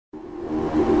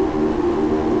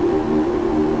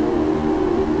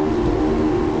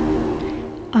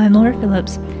I'm Laura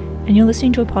Phillips, and you're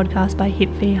listening to a podcast by Hip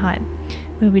v Hype,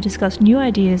 where we discuss new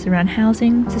ideas around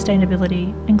housing,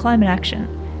 sustainability, and climate action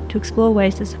to explore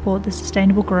ways to support the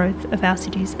sustainable growth of our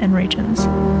cities and regions.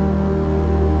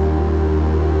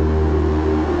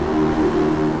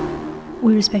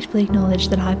 We respectfully acknowledge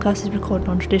that Hypecast is recorded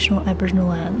on traditional Aboriginal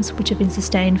lands, which have been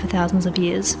sustained for thousands of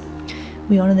years.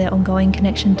 We honour their ongoing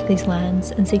connection to these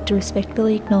lands and seek to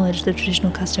respectfully acknowledge the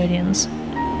traditional custodians.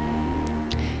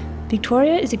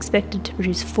 Victoria is expected to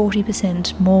produce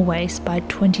 40% more waste by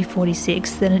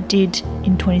 2046 than it did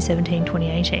in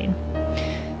 2017-2018.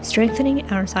 Strengthening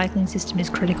our recycling system is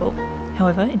critical.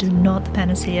 However, it is not the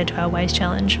panacea to our waste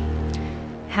challenge.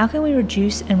 How can we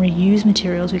reduce and reuse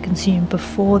materials we consume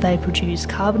before they produce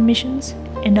carbon emissions,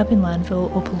 end up in landfill,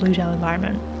 or pollute our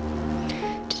environment?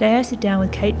 Today I sit down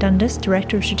with Kate Dundas,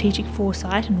 Director of Strategic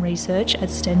Foresight and Research at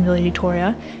Sustainability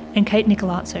Victoria, and Kate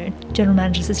Nicolazzo, General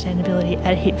Manager Sustainability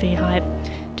at Hip v Hype,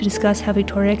 to discuss how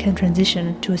Victoria can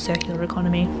transition to a circular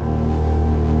economy.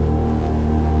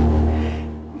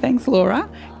 Thanks, Laura.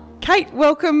 Kate,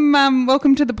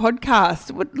 welcome to the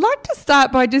podcast. Would like to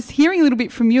start by just hearing a little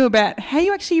bit from you about how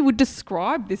you actually would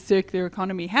describe this circular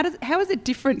economy. How is it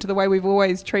different to the way we've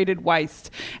always treated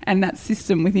waste and that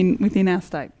system within our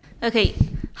state? Okay,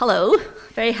 hello.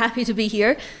 Very happy to be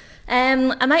here.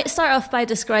 I might start off by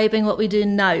describing what we do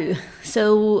now.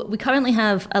 So we currently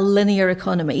have a linear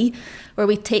economy where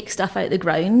we take stuff out of the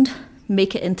ground,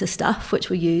 make it into stuff which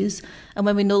we use, and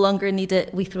when we no longer need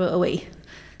it, we throw it away.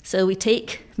 So we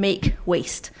take, make,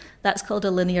 waste. That's called a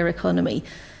linear economy.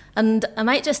 And I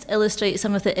might just illustrate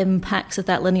some of the impacts of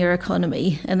that linear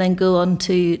economy and then go on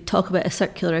to talk about a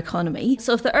circular economy.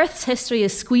 So if the Earth's history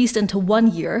is squeezed into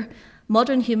 1 year,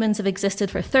 modern humans have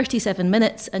existed for 37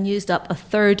 minutes and used up a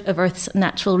third of Earth's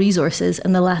natural resources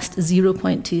in the last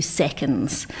 0.2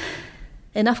 seconds.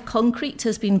 Enough concrete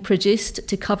has been produced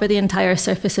to cover the entire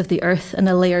surface of the Earth in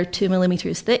a layer 2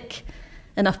 millimetres thick.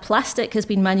 Enough plastic has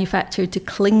been manufactured to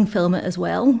cling film it as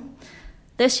well.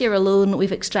 This year alone,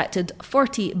 we've extracted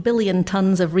 40 billion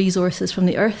tonnes of resources from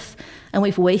the Earth, and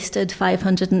we've wasted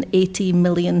 580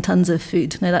 million tonnes of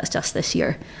food. Now that's just this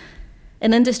year.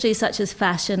 In industries such as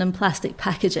fashion and plastic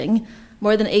packaging,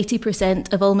 more than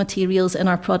 80% of all materials in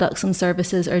our products and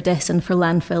services are destined for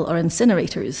landfill or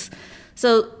incinerators.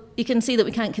 So you can see that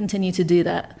we can't continue to do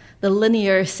that. The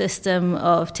linear system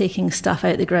of taking stuff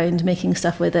out of the ground, making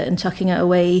stuff with it and chucking it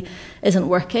away isn't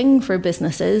working for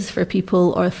businesses, for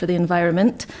people or for the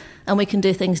environment. And we can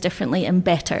do things differently and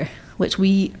better, which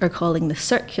we are calling the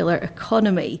circular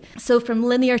economy. So from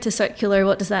linear to circular,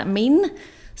 what does that mean?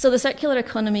 So the circular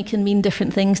economy can mean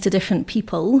different things to different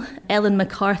people. Ellen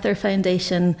MacArthur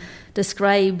Foundation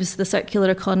describes the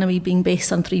circular economy being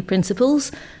based on 3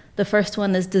 principles. The first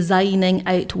one is designing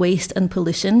out waste and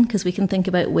pollution, because we can think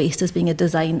about waste as being a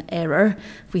design error.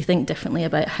 If we think differently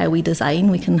about how we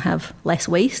design, we can have less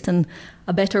waste and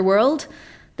a better world.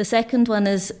 The second one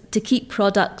is to keep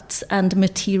products and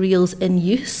materials in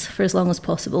use for as long as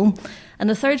possible. And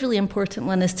the third really important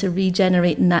one is to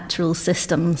regenerate natural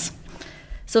systems.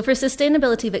 So for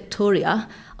Sustainability Victoria,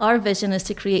 our vision is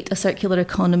to create a circular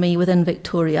economy within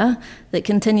Victoria that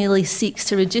continually seeks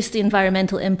to reduce the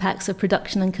environmental impacts of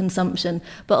production and consumption,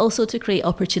 but also to create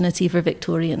opportunity for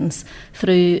Victorians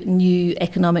through new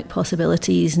economic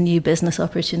possibilities, new business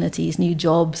opportunities, new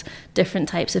jobs, different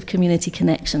types of community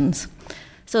connections.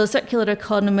 So a circular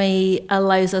economy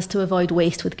allows us to avoid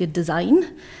waste with good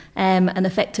design, and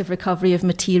effective recovery of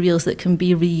materials that can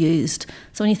be reused.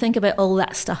 So when you think about all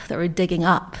that stuff that we're digging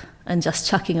up and just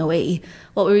chucking away,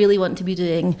 what we really want to be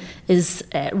doing is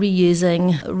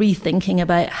reusing, rethinking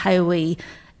about how we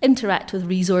interact with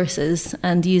resources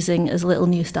and using as little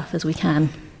new stuff as we can.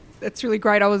 That's really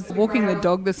great. I was walking the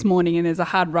dog this morning and there's a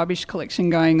hard rubbish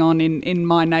collection going on in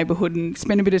my neighbourhood, and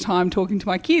spent a bit of time talking to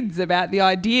my kids about the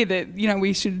idea that, you know,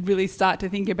 we should really start to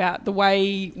think about the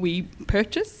way we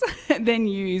purchase, then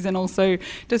use and also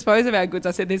dispose of our goods.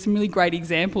 I said there's some really great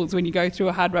examples when you go through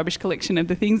a hard rubbish collection of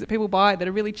the things that people buy that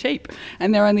are really cheap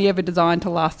and they're only ever designed to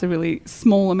last a really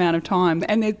small amount of time.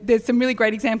 And there's some really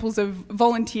great examples of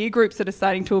volunteer groups that are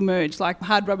starting to emerge, like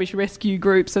hard rubbish rescue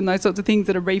groups and those sorts of things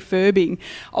that are refurbing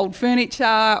old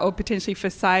furniture or potentially for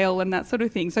sale and that sort of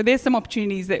thing. So there's some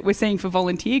opportunities that we're seeing for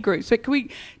volunteer groups. But can we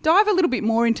dive a little bit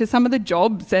more into some of the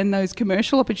jobs and those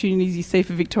commercial opportunities you see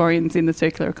for Victorians in the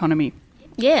circular economy?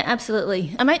 Yeah,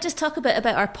 absolutely. I might just talk a bit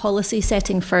about our policy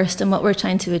setting first and what we're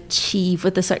trying to achieve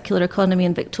with the circular economy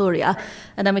in Victoria,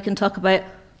 and then we can talk about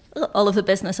all of the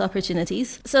business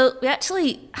opportunities. So we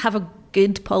actually have a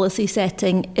good policy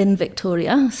setting in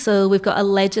Victoria. So we've got a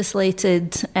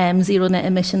legislated zero net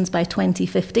emissions by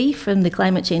 2050 from the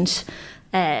Climate Change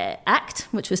Act,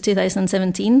 which was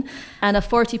 2017, and a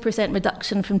 40%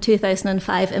 reduction from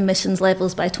 2005 emissions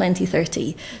levels by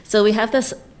 2030. So we have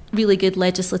this really good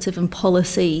legislative and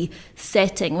policy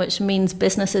setting, which means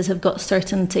businesses have got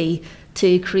certainty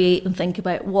to create and think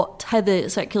about how the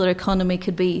circular economy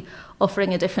could be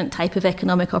offering a different type of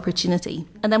economic opportunity.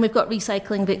 And then we've got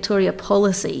Recycling Victoria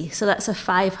policy. So that's a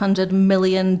 $500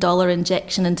 million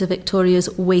injection into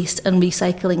Victoria's waste and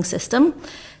recycling system.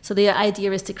 So the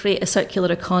idea is to create a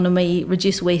circular economy,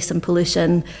 reduce waste and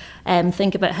pollution,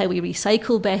 think about how we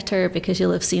recycle better, because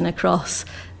you'll have seen across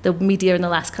the media in the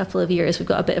last couple of years, we've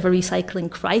got a bit of a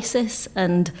recycling crisis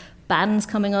and bans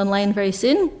coming online very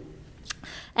soon.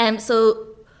 So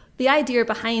the idea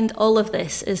behind all of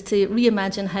this is to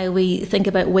reimagine how we think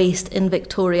about waste in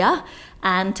Victoria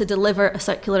and to deliver a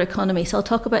circular economy. So I'll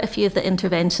talk about a few of the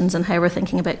interventions and how we're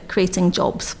thinking about creating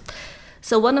jobs.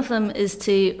 So one of them is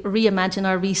to reimagine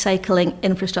our recycling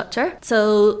infrastructure.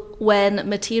 So when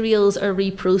materials are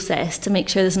reprocessed, to make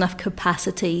sure there's enough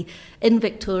capacity in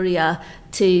Victoria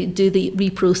to do the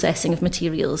reprocessing of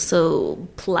materials. So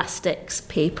plastics,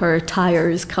 paper,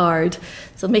 tyres, card.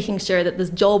 So making sure that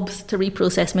there's jobs to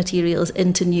reprocess materials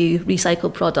into new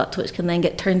recycled product, which can then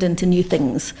get turned into new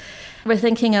things. We're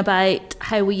thinking about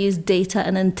how we use data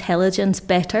and intelligence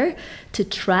better to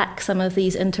track some of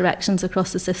these interactions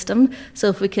across the system. So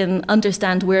if we can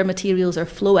understand where materials are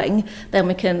flowing, then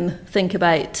we can think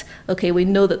about, okay, we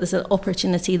know that there's an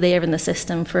opportunity there in the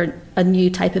system for a new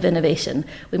type of innovation.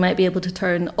 We might be able to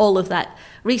turn all of that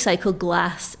recycled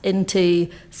glass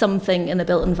into something in the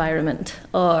built environment,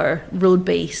 or road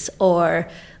base, or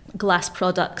glass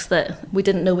products that we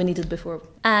didn't know we needed before.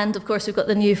 And of course, we've got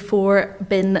the new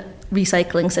 4-bin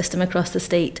recycling system across the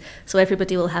state. So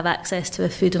everybody will have access to a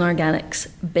food and organics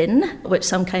bin, which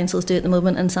some councils do at the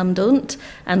moment and some don't.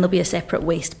 And there'll be a separate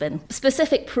waste bin.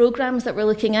 Specific programmes that we're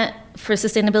looking at for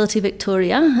Sustainability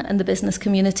Victoria and the business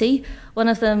community. One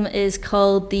of them is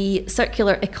called the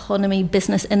Circular Economy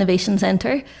Business Innovation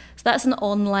Centre. So that's an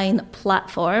online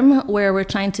platform where we're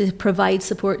trying to provide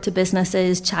support to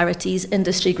businesses, charities,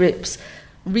 industry groups,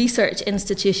 research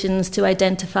institutions to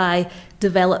identify,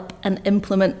 develop and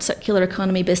implement circular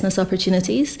economy business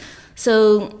opportunities.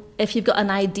 So if you've got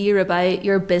an idea about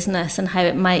your business and how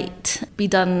it might be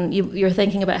done, you're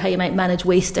thinking about how you might manage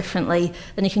waste differently,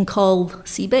 then you can call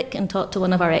CBIC and talk to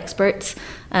one of our experts,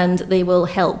 and they will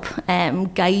help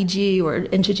guide you or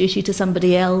introduce you to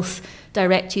somebody else,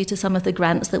 direct you to some of the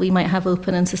grants that we might have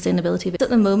open in sustainability. At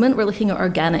the moment, we're looking at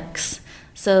organics.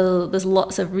 So there's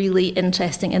lots of really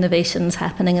interesting innovations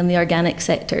happening in the organic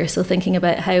sector. So thinking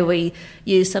about how we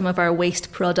use some of our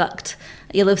waste product.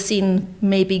 You'll have seen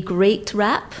maybe Great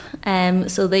Wrap.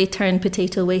 So they turn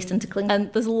potato waste into cling.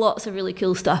 And there's lots of really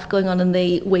cool stuff going on in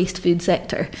the waste food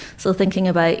sector. So thinking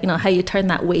about, how you turn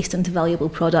that waste into valuable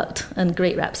product. And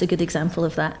Great Wrap's a good example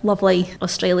of that. Lovely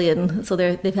Australian. So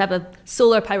they have a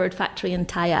solar-powered factory in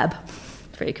Tayab.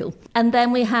 Very cool. And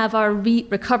then we have our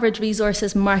Recovered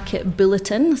Resources Market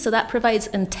Bulletin. So that provides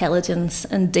intelligence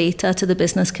and data to the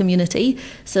business community.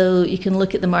 So you can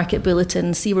look at the market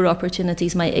bulletin, see where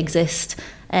opportunities might exist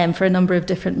for a number of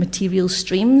different material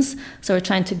streams. So we're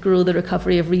trying to grow the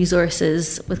recovery of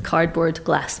resources with cardboard,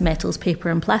 glass, metals, paper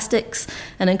and plastics,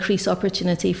 and increase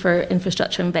opportunity for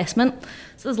infrastructure investment.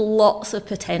 So there's lots of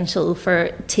potential for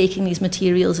taking these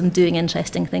materials and doing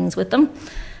interesting things with them.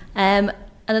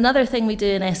 And another thing we do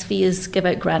in SV is give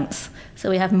out grants. So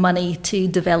we have money to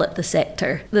develop the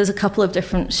sector. There's a couple of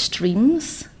different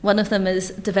streams. One of them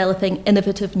is developing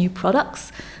innovative new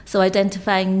products. So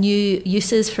identifying new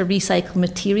uses for recycled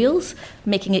materials,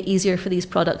 making it easier for these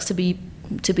products to be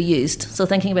used. So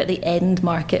thinking about the end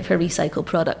market for recycled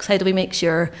products. How do we make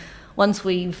sure once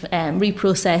we've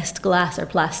reprocessed glass or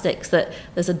plastics that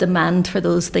there's a demand for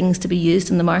those things to be used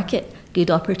in the market?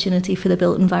 Good opportunity for the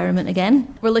built environment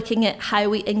again. We're looking at how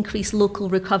we increase local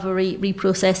recovery,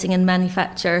 reprocessing and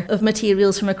manufacture of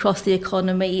materials from across the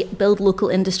economy, build local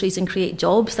industries and create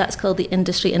jobs. That's called the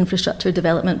Industry Infrastructure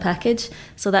Development Package.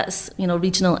 So that's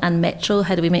regional and metro.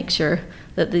 How do we make sure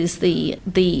that there's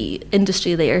the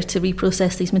industry there to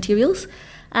reprocess these materials?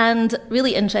 And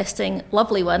really interesting,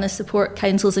 lovely one is support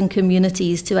councils and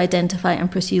communities to identify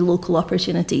and pursue local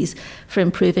opportunities for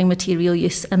improving material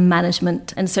use and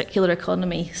management and circular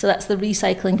economy. So that's the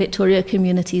Recycling Victoria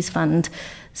Communities Fund.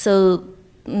 So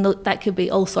that could be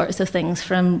all sorts of things,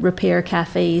 from repair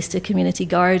cafes to community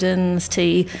gardens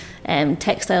to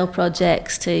textile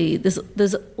projects to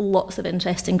there's lots of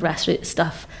interesting grassroots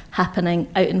stuff happening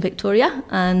out in Victoria,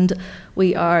 and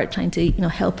we are trying to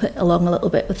help it along a little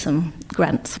bit with some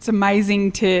grants. It's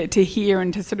amazing to hear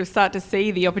and to sort of start to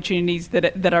see the opportunities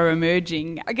that are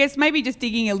emerging. I guess maybe just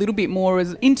digging a little bit more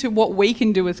into what we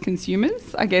can do as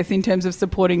consumers, I guess, in terms of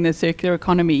supporting the circular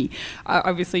economy. I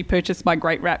obviously purchased my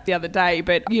Great Wrap the other day,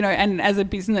 but, and as a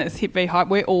business, Hip v Hype,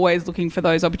 we're always looking for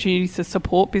those opportunities to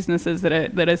support businesses that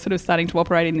are sort of starting to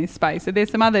operate in this space. So there's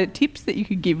some other tips that you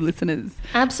could give listeners.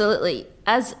 Absolutely.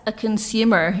 As a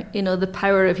consumer, the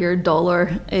power of your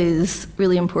dollar is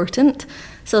really important.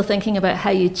 So thinking about how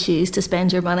you choose to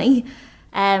spend your money,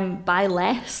 buy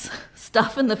less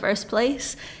stuff in the first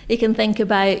place. You can think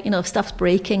about, if stuff's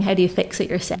breaking, how do you fix it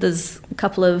yourself? There's a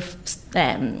couple of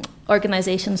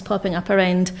organisations popping up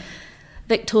around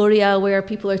Victoria where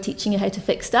people are teaching you how to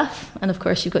fix stuff, and of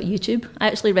course you've got YouTube. I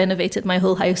actually renovated my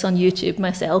whole house on YouTube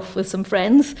myself with some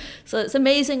friends, so it's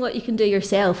amazing what you can do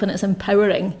yourself, and it's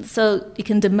empowering. So you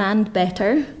can demand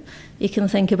better, you can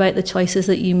think about the choices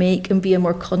that you make and be a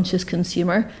more conscious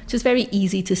consumer, which is very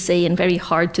easy to say and very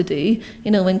hard to do,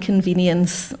 when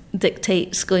convenience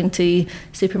dictates going to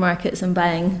supermarkets and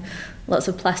buying lots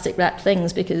of plastic wrapped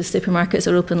things because supermarkets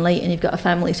are open late and you've got a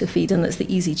family to feed, and that's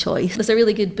the easy choice. There's a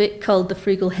really good book called The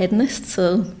Frugal Hedonist,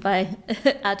 so by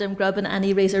Adam Grubb and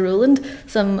Annie Razor Rowland.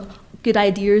 Some good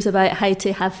ideas about how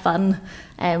to have fun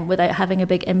without having a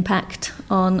big impact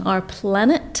on our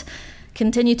planet.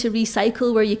 Continue to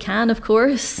recycle where you can, of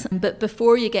course, but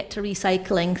before you get to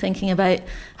recycling, thinking about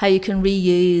how you can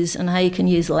reuse and how you can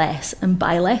use less and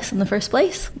buy less in the first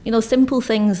place. Simple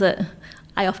things that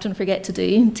I often forget to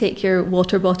do. Take your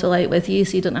water bottle out with you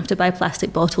so you don't have to buy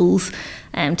plastic bottles.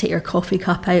 Take your coffee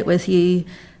cup out with you.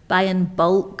 Buy in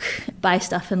bulk. Buy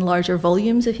stuff in larger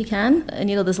volumes if you can. And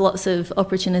there's lots of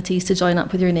opportunities to join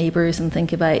up with your neighbours and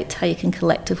think about how you can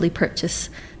collectively purchase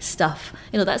stuff.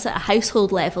 That's at a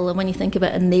household level, and when you think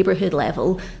about a neighbourhood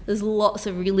level, there's lots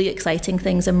of really exciting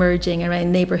things emerging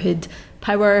around neighbourhood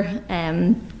power,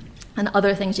 and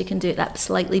other things you can do at that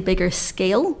slightly bigger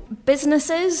scale.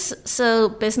 Businesses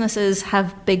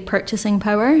have big purchasing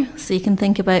power, so you can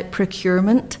think about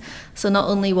procurement. So not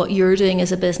only what you're doing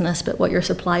as a business, but what your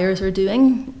suppliers are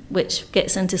doing, which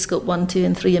gets into scope 1, 2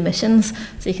 and 3 emissions.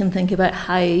 So you can think about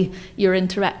how you're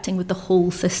interacting with the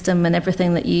whole system and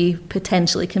everything that you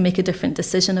potentially can make a different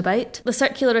decision about. The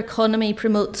circular economy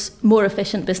promotes more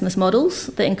efficient business models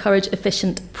that encourage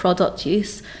efficient product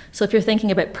use. So if you're thinking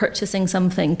about purchasing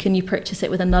something, can you purchase it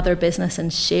with another business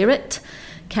and share it?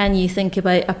 Can you think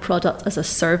about a product as a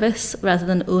service rather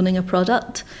than owning a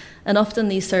product? And often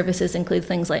these services include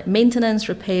things like maintenance,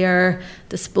 repair,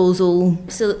 disposal.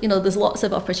 So, there's lots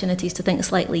of opportunities to think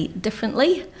slightly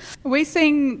differently. Are we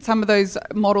seeing some of those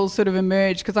models sort of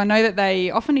emerge? Because I know that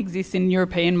they often exist in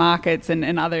European markets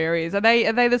and other areas. Are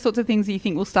they the sorts of things that you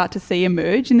think we'll start to see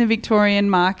emerge in the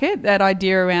Victorian market? That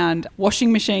idea around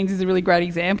washing machines is a really great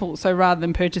example. So rather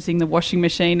than purchasing the washing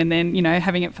machine and then,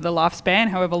 having it for the lifespan,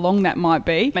 however long that might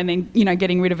be, and then,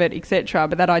 getting rid of it, etc.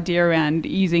 But that idea around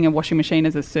using a washing machine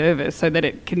as a service so that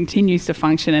it continues to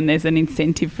function and there's an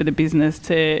incentive for the business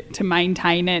to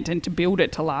maintain it and to build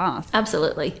it to last.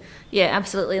 Absolutely. Yeah,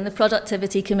 absolutely. And the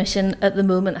Productivity Commission at the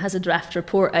moment has a draft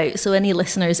report out. So any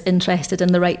listeners interested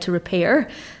in the right to repair,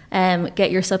 get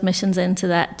your submissions into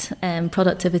that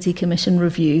Productivity Commission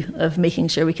review of making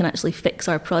sure we can actually fix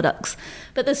our products.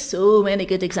 But there's so many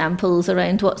good examples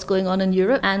around what's going on in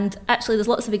Europe. And actually there's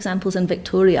lots of examples in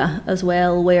Victoria as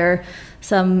well, where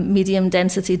some medium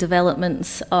density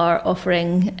developments are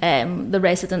offering the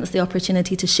residents the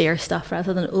opportunity to share stuff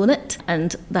rather than own it.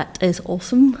 And that is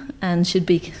awesome and should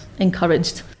be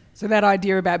encouraged. So that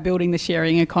idea about building the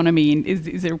sharing economy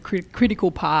is a critical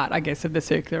part, I guess, of the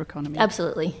circular economy.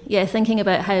 Absolutely. Yeah, thinking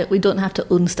about how we don't have to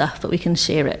own stuff, but we can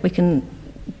share it. We can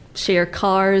share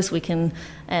cars, we can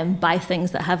buy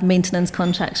things that have maintenance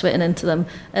contracts written into them.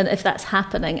 And if that's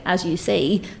happening, as you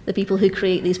say, the people who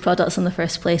create these products in the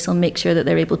first place will make sure that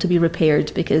they're able to be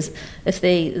repaired, because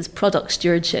there's product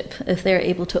stewardship, if they're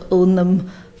able to own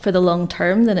them for the long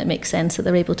term, then it makes sense that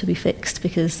they're able to be fixed,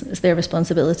 because it's their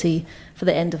responsibility for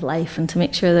the end of life and to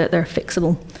make sure that they're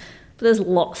fixable. But there's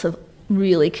lots of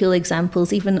really cool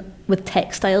examples, even with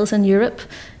textiles in Europe.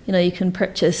 You can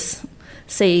purchase,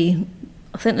 say,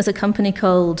 I think there's a company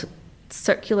called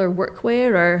Circular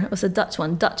Workwear, or it was a Dutch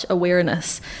one, Dutch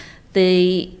Awareness.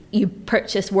 You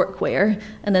purchase workwear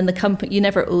and then the company, you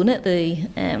never own it. The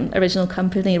original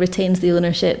company retains the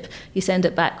ownership. You send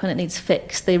it back when it needs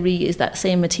fixed. They reuse that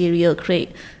same material,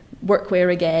 create workwear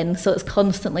again. So it's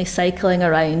constantly cycling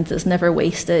around. It's never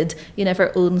wasted. You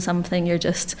never own something. You're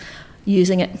just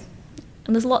using it.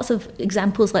 And there's lots of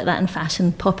examples like that in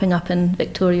fashion popping up in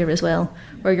Victoria as well,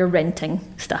 where you're renting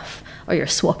stuff or you're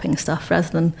swapping stuff rather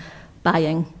than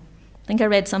buying. I think I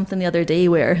read something the other day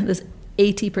where there's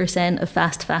 80% of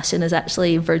fast fashion is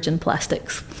actually virgin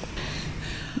plastics.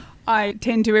 I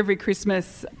tend to every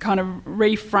Christmas kind of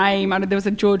reframe. There was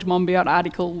a George Monbiot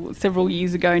article several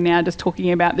years ago now just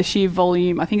talking about the sheer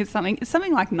volume. I think it's something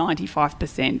like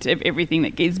 95% of everything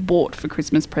that gets bought for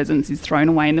Christmas presents is thrown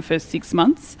away in the first 6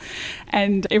 months.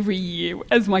 And every year,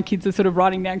 as my kids are sort of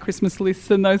writing down Christmas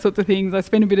lists and those sorts of things, I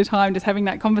spend a bit of time just having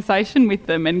that conversation with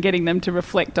them and getting them to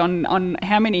reflect on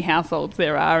how many households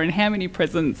there are and how many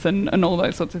presents and all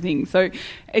those sorts of things. So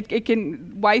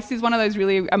waste is one of those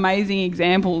really amazing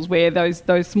examples where those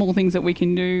small things that we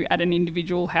can do at an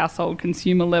individual household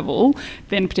consumer level,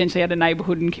 then potentially at a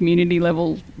neighbourhood and community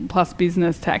level plus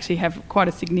business, to actually have quite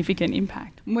a significant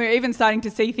impact. We're even starting to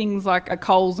see things like a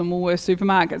Coles and Woolworths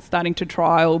supermarkets starting to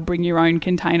trial bring your own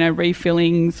container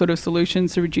refilling sort of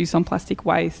solutions to reduce on plastic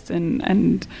waste,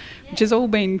 and which has all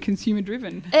been consumer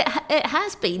driven. It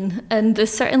has been, and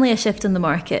there's certainly a shift in the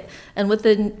market. And with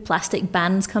the plastic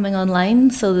bans coming online,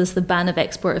 so there's the ban of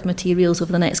export of materials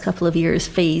over the next couple of years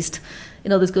phased,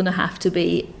 there's going to have to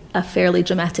be a fairly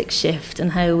dramatic shift in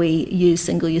how we use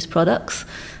single-use products.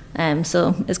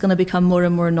 So it's going to become more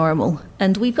and more normal.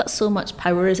 And we've got so much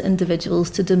power as individuals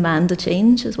to demand a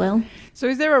change as well. So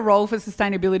is there a role for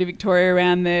Sustainability Victoria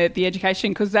around the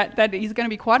education? Because that is going to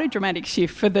be quite a dramatic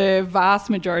shift for the vast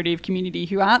majority of community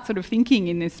who aren't sort of thinking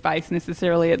in this space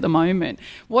necessarily at the moment.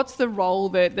 What's the role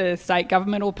that the state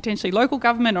government or potentially local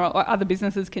government or other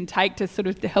businesses can take to sort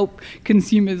of to help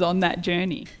consumers on that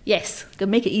journey? Yes, can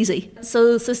make it easy.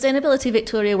 So Sustainability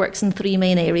Victoria works in 3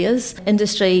 main areas: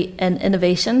 industry and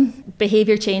innovation,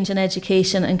 behaviour change and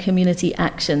education, and community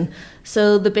action.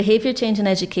 So the behaviour change and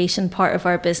education part of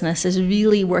our business is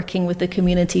really working with the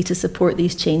community to support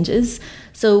these changes.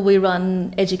 So we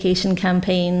run education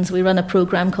campaigns, we run a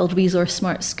programme called Resource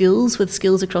Smart Schools with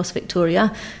schools across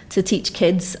Victoria to teach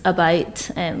kids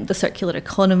about the circular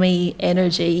economy,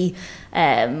 energy,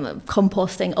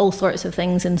 composting, all sorts of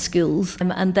things in schools.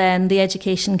 And then the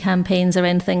education campaigns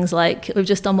around things like, we've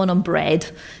just done one on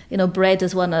bread. Bread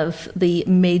is one of the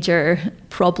major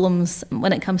problems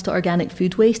when it comes to organic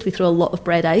food waste. We throw a lot of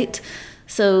bread out.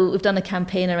 So we've done a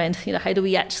campaign around, how do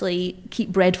we actually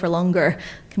keep bread for longer?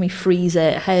 Can we freeze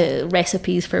it?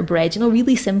 Recipes for bread,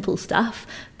 really simple stuff.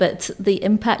 But the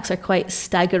impacts are quite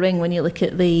staggering when you look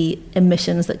at the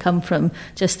emissions that come from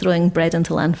just throwing bread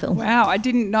into landfill. Wow, I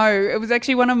didn't know. It was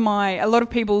actually a lot of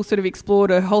people sort of explored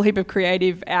a whole heap of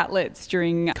creative outlets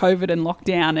during COVID and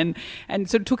lockdown and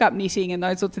sort of took up knitting and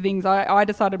those sorts of things. I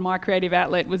decided my creative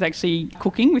outlet was actually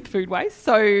cooking with food waste.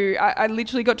 So I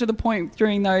literally got to the point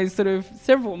during those sort of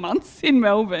several months in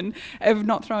Melbourne of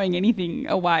not throwing anything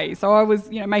away. So I was,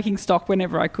 making stock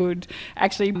whenever I could,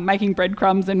 actually making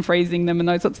breadcrumbs and freezing them and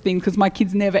those sorts of things, because my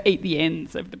kids never eat the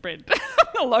ends of the bread,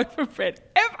 the loaf of bread,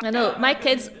 ever. I know, my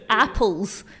kids,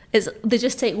 apples, they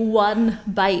just take one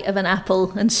bite of an apple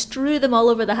and strew them all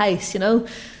over the house,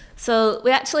 So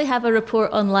we actually have a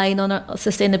report online on our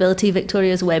Sustainability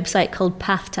Victoria's website called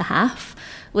Path to Half,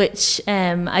 which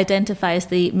identifies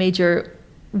the major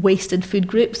wasted food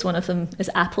groups. One of them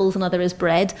is apples, another is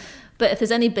bread. But if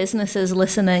there's any businesses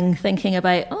listening thinking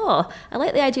about, I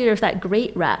like the idea of that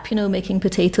grate wrap, making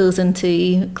potatoes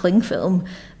into cling film,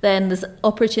 then there's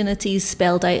opportunities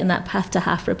spelled out in that Path to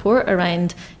Half report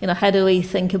around, how do we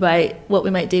think about what we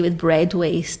might do with bread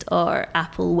waste or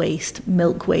apple waste,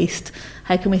 milk waste?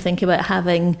 How can we think about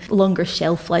having longer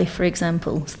shelf life, for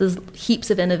example? So there's heaps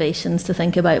of innovations to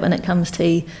think about when it comes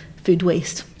to food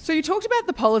waste. So you talked about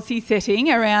the policy setting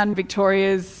around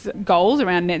Victoria's goals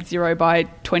around net zero by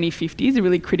 2050 is a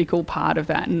really critical part of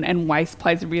that, and waste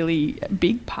plays a really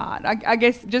big part. I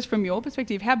guess just from your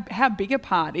perspective, how big a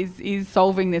part is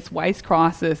solving this waste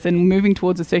crisis and moving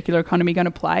towards a circular economy going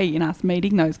to play in us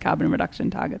meeting those carbon reduction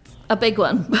targets? A big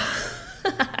one.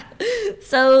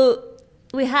 So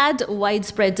we had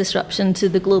widespread disruption to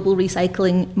the global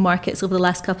recycling markets over the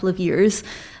last couple of years.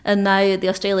 And now the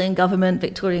Australian government,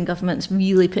 Victorian government's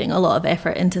really putting a lot of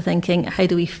effort into thinking, how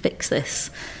do we fix this?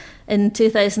 In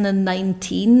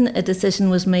 2019, a decision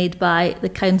was made by the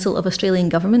Council of Australian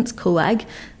Governments, COAG.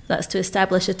 That's to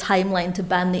establish a timeline to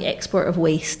ban the export of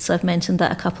waste. So I've mentioned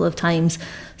that a couple of times.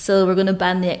 So we're going to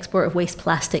ban the export of waste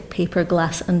plastic, paper,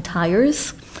 glass and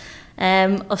tyres.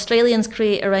 Australians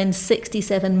create around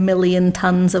 67 million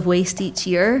tonnes of waste each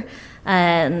year.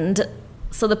 And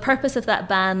so the purpose of that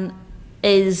ban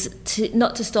is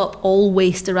not to stop all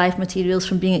waste-derived materials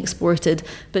from being exported,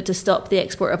 but to stop the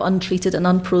export of untreated and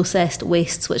unprocessed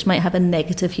wastes, which might have a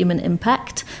negative human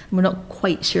impact. We're not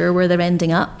quite sure where they're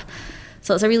ending up.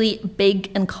 So it's a really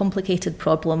big and complicated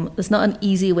problem. There's not an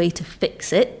easy way to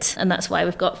fix it. And that's why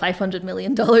we've got $500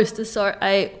 million to sort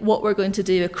out what we're going to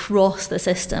do across the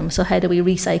system. So how do we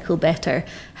recycle better?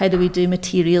 How do we do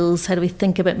materials? How do we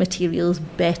think about materials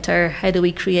better? How do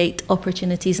we create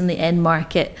opportunities in the end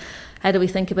market? How do we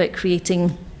think about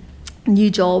creating new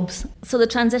jobs? So the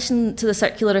transition to the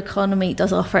circular economy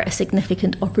does offer a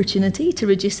significant opportunity to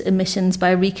reduce emissions by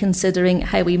reconsidering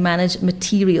how we manage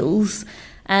materials.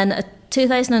 And a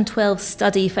 2012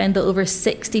 study found that over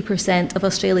 60% of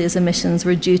Australia's emissions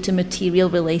were due to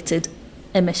material-related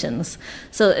emissions.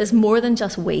 So it's more than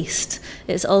just waste.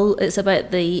 It's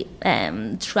about the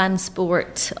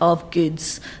transport of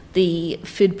goods, the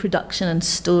food production and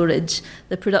storage,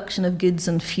 the production of goods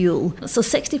and fuel. So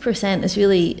 60% is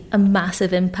really a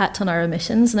massive impact on our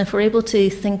emissions. And if we're able to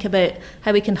think about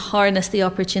how we can harness the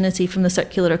opportunity from the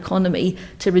circular economy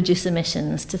to reduce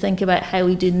emissions, to think about how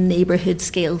we do neighbourhood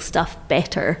scale stuff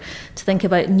better, to think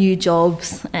about new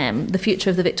jobs, the future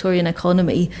of the Victorian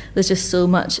economy, there's just so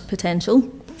much potential.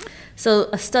 So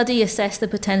a study assessed the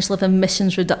potential of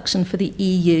emissions reduction for the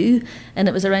EU, and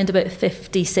it was around about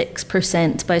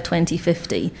 56% by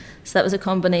 2050. So that was a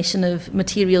combination of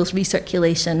materials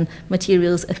recirculation,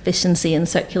 materials efficiency, and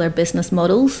circular business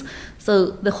models.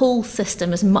 So the whole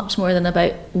system is much more than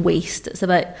about waste. It's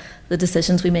about the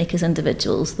decisions we make as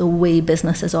individuals, the way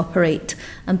businesses operate,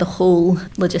 and the whole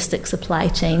logistics supply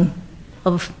chain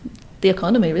of the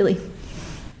economy, really.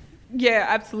 Yeah,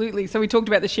 absolutely. So we talked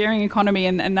about the sharing economy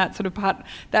and that sort of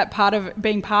part of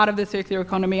being part of the circular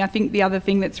economy. I think the other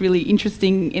thing that's really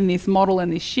interesting in this model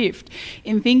and this shift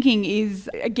in thinking is,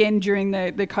 again, during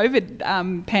the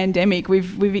COVID pandemic,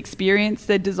 we've experienced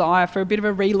a desire for a bit of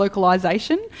a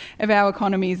relocalisation of our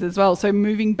economies as well. So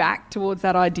moving back towards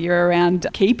that idea around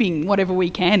keeping whatever we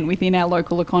can within our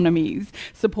local economies,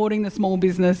 supporting the small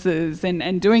businesses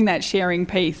and doing that sharing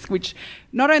piece, which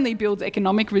not only builds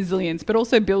economic resilience, but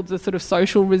also builds a sort of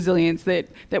social resilience that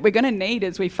we're going to need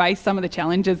as we face some of the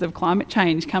challenges of climate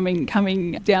change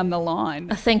coming down the line.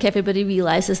 I think everybody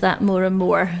realises that more and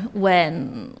more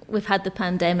when we've had the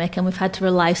pandemic and we've had to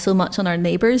rely so much on our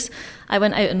neighbours. I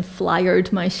went out and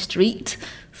flyered my street.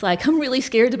 It's like, I'm really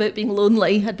scared about being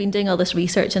lonely. I'd been doing all this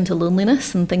research into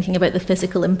loneliness and thinking about the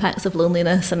physical impacts of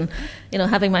loneliness and,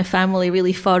 having my family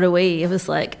really far away. I was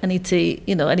like, I need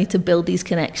to build these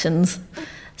connections.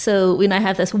 So we now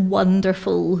have this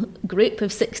wonderful group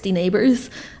of 60 neighbours,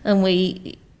 and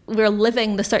we're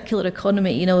living the circular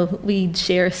economy. We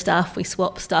share stuff, we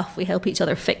swap stuff, we help each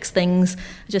other fix things.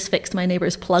 I just fixed my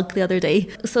neighbour's plug the other day.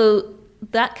 So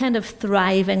that kind of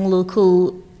thriving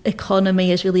local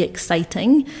economy is really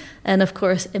exciting, and of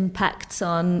course impacts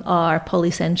on our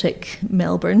polycentric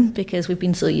Melbourne, because we've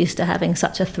been so used to having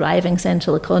such a thriving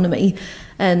central economy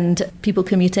and people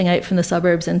commuting out from the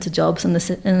suburbs into jobs in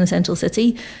the central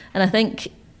city. And I think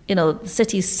the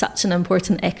city is such an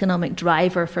important economic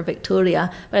driver for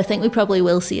Victoria, but I think we probably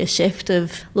will see a shift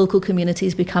of local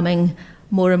communities becoming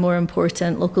more and more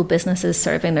important, local businesses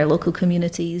serving their local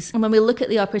communities. And when we look at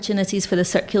the opportunities for the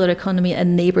circular economy at a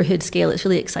neighbourhood scale, it's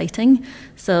really exciting.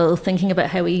 So thinking about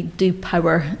how we do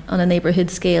power on a neighbourhood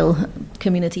scale,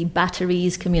 community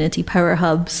batteries, community power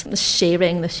hubs, the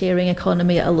sharing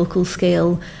economy at a local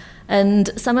scale. And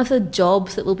some of the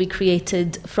jobs that will be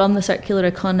created from the circular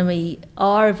economy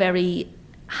are very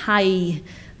high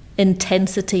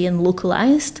intensity and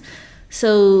localised.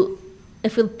 So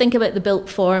if we think about the built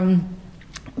form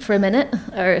for a minute,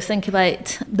 or think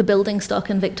about the building stock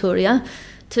in Victoria,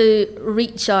 to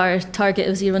reach our target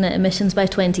of zero net emissions by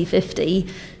 2050,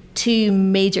 two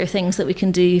major things that we can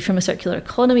do from a circular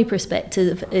economy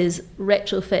perspective is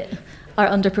retrofit our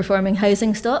underperforming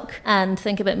housing stock and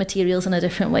think about materials in a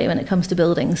different way when it comes to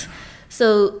buildings.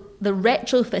 So the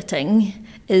retrofitting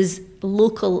is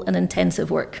local and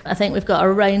intensive work. I think we've got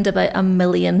around about 1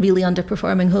 million really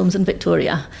underperforming homes in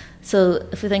Victoria. So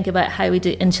if we think about how we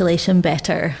do insulation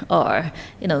better, or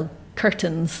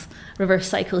curtains, reverse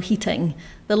cycle heating,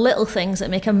 the little things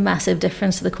that make a massive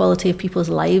difference to the quality of people's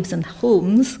lives and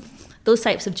homes, those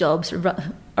types of jobs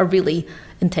are really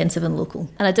intensive and local.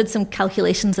 And I did some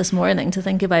calculations this morning to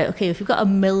think about, okay, if we've got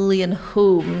 1 million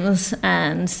homes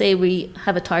and say we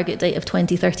have a target date of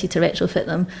 2030 to retrofit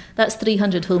them, that's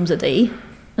 300 homes a day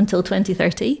until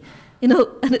 2030.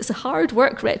 And it's hard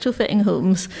work retrofitting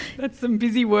homes. That's some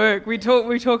busy work. We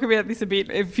talk about this a bit.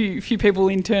 A few people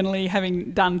internally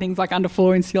having done things like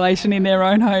underfloor insulation in their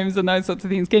own homes and those sorts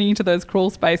of things. Getting into those crawl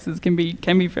spaces can be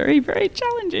very, very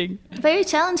challenging. Very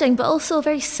challenging, but also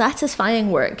very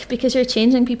satisfying work because you're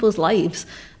changing people's lives.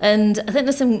 And I think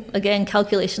there's some, again,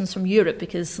 calculations from Europe,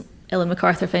 because Ellen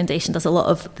MacArthur Foundation does a lot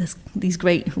of these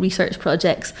great research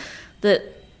projects, that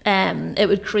it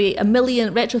would create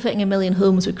retrofitting 1 million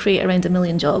homes would create around 1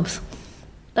 million jobs.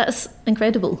 That's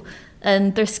incredible.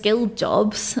 And they're skilled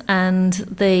jobs, and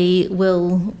they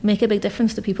will make a big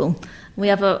difference to people. We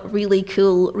have a really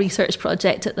cool research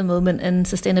project at the moment in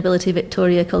Sustainability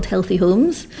Victoria called Healthy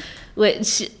Homes,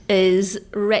 which is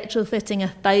retrofitting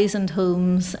 1,000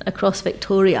 homes across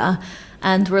Victoria,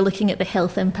 and we're looking at the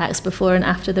health impacts before and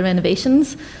after the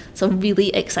renovations. So I'm really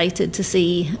excited to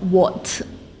see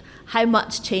how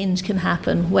much change can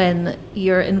happen when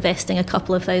you're investing a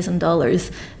couple of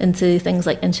 $1,000s into things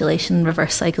like insulation,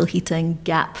 reverse cycle heating,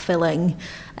 gap filling,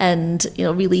 and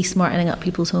really smartening up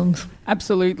people's homes.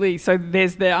 Absolutely. So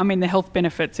there's the health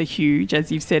benefits are huge,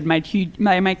 as you've said,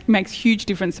 makes huge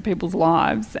difference to people's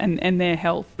lives and their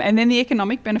health. And then the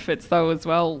economic benefits though as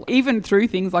well, even through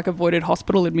things like avoided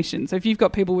hospital admissions. So if you've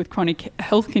got people with chronic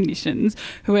health conditions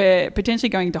who are potentially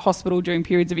going to hospital during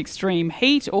periods of extreme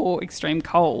heat or extreme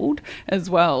cold as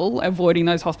well, avoiding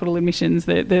those hospital admissions,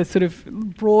 the sort of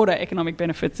broader economic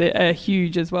benefits are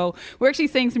huge as well. We're actually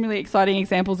seeing some really exciting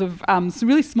examples of some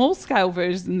really small scale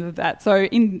versions of that. So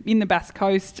in the Bass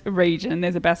Coast region,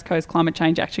 there's a Bass Coast Climate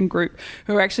Change Action Group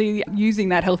who are actually using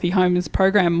that Healthy Homes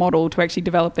program model to actually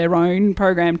develop their own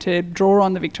program to draw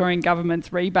on the Victorian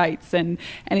government's rebates and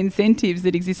incentives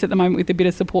that exist at the moment, with a bit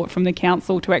of support from the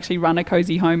council to actually run a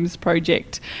Cosy Homes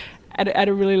project at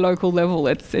a really local level.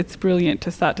 It's brilliant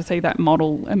to start to see that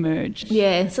model emerge.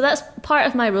 Yeah, so that's part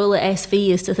of my role at SV,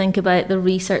 is to think about the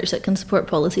research that can support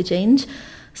policy change.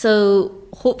 So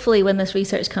hopefully when this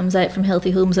research comes out from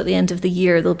Healthy Homes at the end of the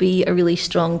year, there'll be a really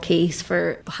strong case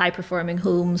for high-performing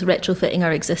homes, retrofitting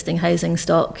our existing housing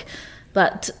stock.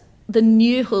 But the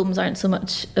new homes aren't so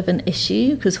much of an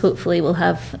issue, because hopefully we'll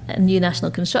have a new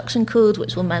national construction code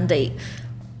which will mandate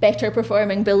better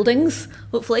performing buildings,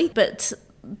 hopefully. But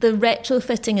the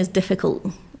retrofitting is difficult.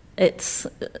 It's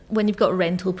when you've got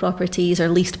rental properties or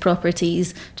leased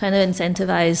properties, trying to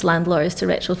incentivise landlords to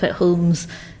retrofit homes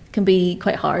can be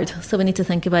quite hard. So we need to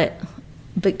think about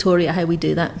Victoria, how we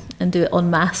do that, and do it en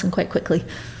masse and quite quickly.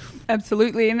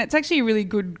 Absolutely, and it's actually a really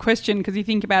good question, because you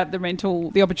think about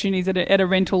the opportunities at a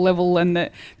rental level, and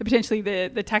potentially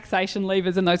the taxation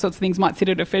levers and those sorts of things might sit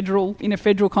in a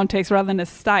federal context rather than a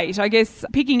state. I guess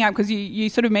picking up, because you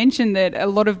sort of mentioned that a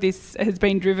lot of this has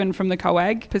been driven from the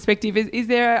COAG perspective. Is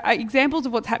there examples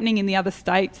of what's happening in the other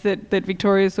states that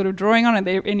Victoria is sort of drawing on? Are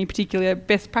there any particular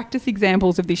best practice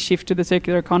examples of this shift to the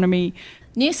circular economy?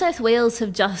 New South Wales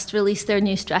have just released their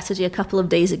new strategy a couple of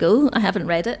days ago. I haven't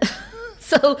read it.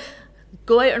 So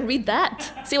go out and read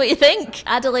that, see what you think.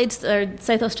 Adelaide, or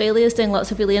South Australia, is doing lots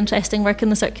of really interesting work in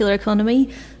the circular economy.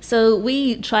 So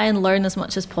we try and learn as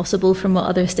much as possible from what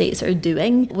other states are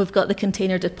doing. We've got the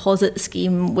container deposit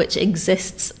scheme, which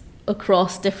exists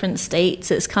across different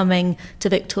states. It's coming to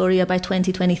Victoria by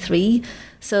 2023.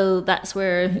 So that's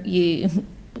where you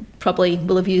probably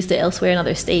will have used it elsewhere in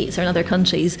other states or in other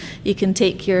countries. You can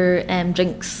take your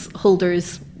drinks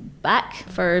holders back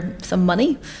for some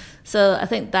money. So I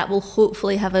think that will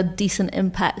hopefully have a decent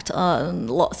impact on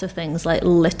lots of things like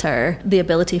litter, the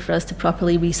ability for us to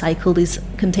properly recycle these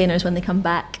containers when they come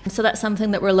back. So that's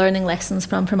something that we're learning lessons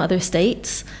from other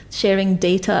states, sharing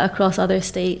data across other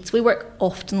states. We work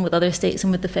often with other states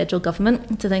and with the federal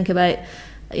government to think about,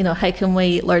 how can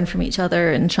we learn from each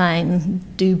other and try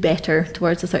and do better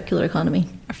towards the circular economy.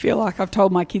 I feel like I've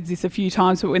told my kids this a few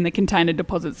times, but when the container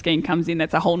deposit scheme comes in,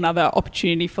 that's a whole nother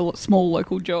opportunity for small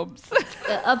local jobs.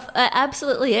 It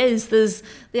absolutely is. There's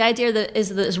the idea that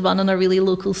it's run on a really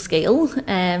local scale.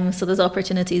 So there's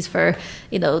opportunities for,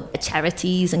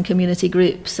 charities and community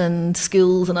groups and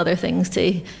schools and other things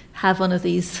to have one of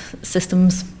these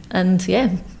systems and,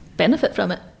 benefit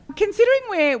from it.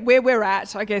 Considering where we're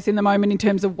at, I guess, in the moment in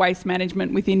terms of waste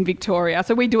management within Victoria,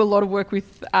 so we do a lot of work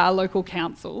with our local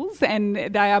councils, and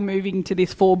they are moving to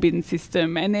this 4-bin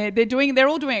system, and they're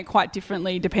all doing it quite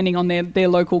differently depending on their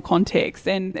local context.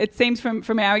 And it seems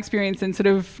from our experience and sort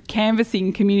of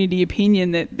canvassing community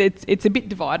opinion that it's a bit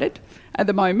divided at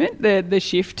the moment, the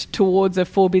shift towards a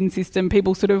 4-bin system.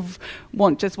 People sort of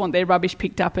want their rubbish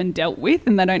picked up and dealt with,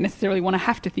 and they don't necessarily want to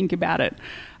have to think about it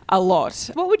a lot.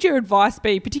 What would your advice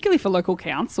be, particularly for local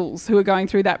councils who are going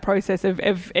through that process of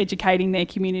educating their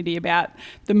community about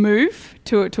the move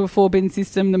to a 4-bin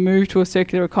system, the move to a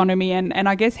circular economy, and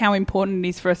I guess how important it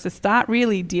is for us to start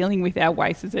really dealing with our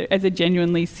waste as a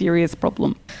genuinely serious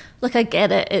problem? Look, I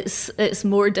get it. It's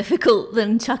more difficult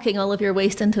than chucking all of your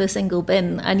waste into a single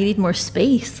bin, and you need more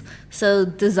space. So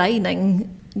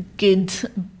designing good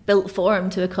built form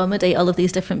to accommodate all of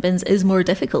these different bins is more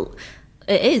difficult.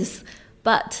 It is.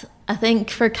 But I think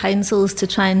for councils to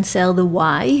try and sell the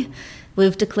why,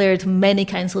 we've declared, many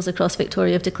councils across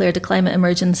Victoria have declared a climate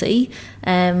emergency.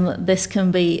 This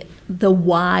can be the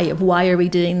why of why are we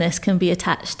doing this can be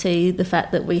attached to the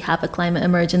fact that we have a climate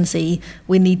emergency.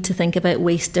 We need to think about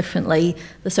waste differently.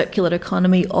 The circular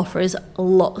economy offers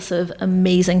lots of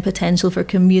amazing potential for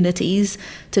communities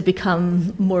to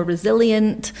become more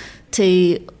resilient,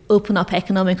 to open up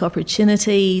economic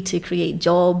opportunity, to create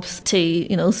jobs,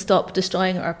 to, stop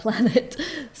destroying our planet.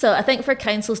 So I think for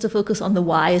councils to focus on the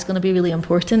why is going to be really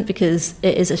important, because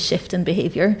it is a shift in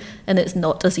behaviour and it's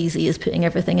not as easy as putting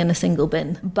everything in a single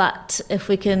bin. But if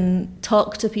we can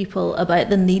talk to people about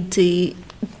the need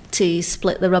to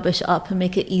split the rubbish up and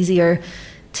make it easier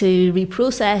to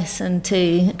reprocess and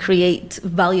to create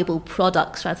valuable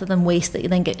products rather than waste that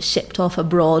then gets shipped off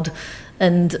abroad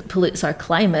and pollutes our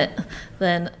climate,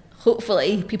 then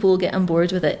hopefully people will get on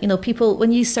board with it. People,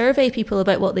 when you survey people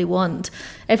about what they want,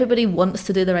 everybody wants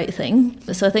to do the right thing.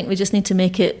 So I think we just need to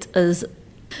make it as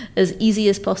easy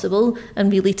as possible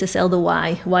and really to sell the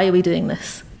why. Why are we doing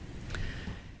this?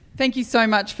 Thank you so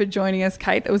much for joining us,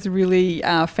 Kate. That was a really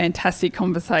fantastic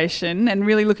conversation, and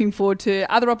really looking forward to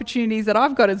other opportunities that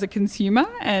I've got as a consumer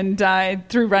and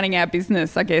through running our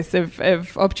business, I guess, of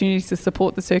opportunities to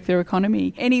support the circular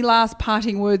economy. Any last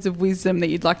parting words of wisdom that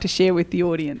you'd like to share with the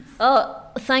audience? Oh,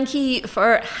 thank you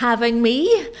for having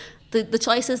me. The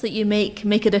choices that you make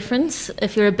a difference.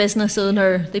 If you're a business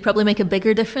owner, they probably make a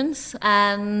bigger difference.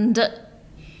 And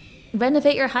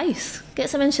renovate your house.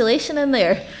 Get some insulation in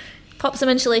there. Pop some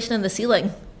insulation in the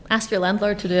ceiling. Ask your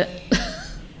landlord to do it.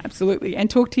 Absolutely.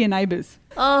 And talk to your neighbours.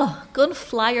 Oh, go and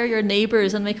flyer your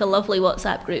neighbours and make a lovely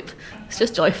WhatsApp group. It's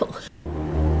just joyful.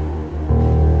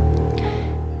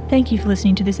 Thank you for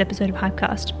listening to this episode of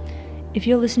Hypecast. If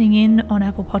you're listening in on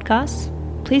Apple Podcasts,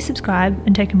 please subscribe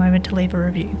and take a moment to leave a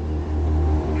review.